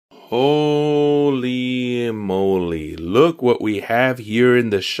Holy moly, look what we have here in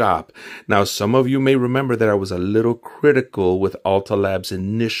the shop. Now, some of you may remember that I was a little critical with Alta Labs'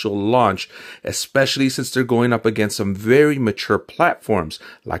 initial launch, especially since they're going up against some very mature platforms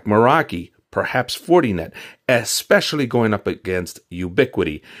like Meraki, perhaps Fortinet, especially going up against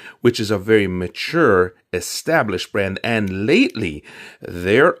Ubiquiti, which is a very mature, established brand. And lately,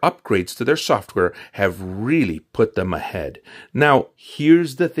 their upgrades to their software have really put them ahead. Now,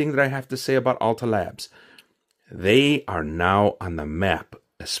 here's the thing that I have to say about Alta Labs. They are now on the map,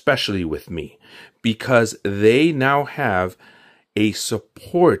 especially with me, because they now have a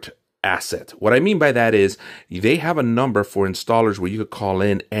support asset. What I mean by that is they have a number for installers where you could call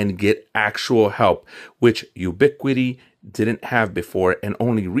in and get actual help, which Ubiquiti didn't have before and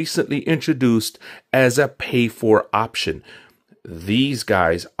only recently introduced as a pay-for option. These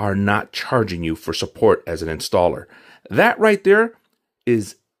guys are not charging you for support as an installer. That right there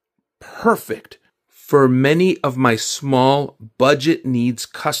is perfect for many of my small budget needs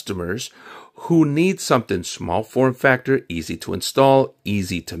customers who need something small form factor, easy to install,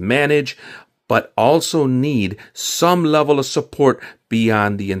 easy to manage, but also need some level of support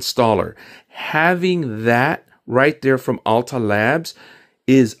beyond the installer. Having that right there from Alta Labs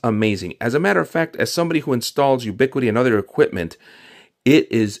is amazing. As a matter of fact, as somebody who installs Ubiquiti and other equipment,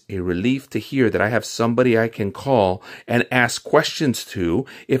 it is a relief to hear that I have somebody I can call and ask questions to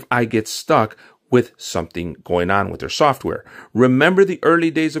if I get stuck with something going on with their software. Remember the early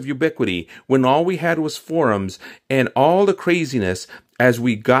days of Ubiquiti when all we had was forums and all the craziness as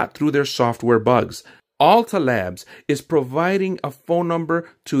we got through their software bugs. Alta Labs is providing a phone number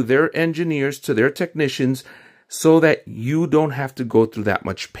to their engineers, to their technicians, so that you don't have to go through that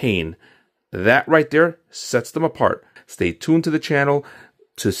much pain. That right there sets them apart. Stay tuned to the channel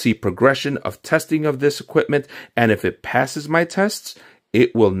to see progression of testing of this equipment, and if it passes my tests,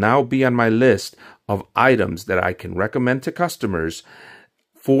 it will now be on my list of items that I can recommend to customers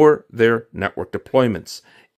for their network deployments.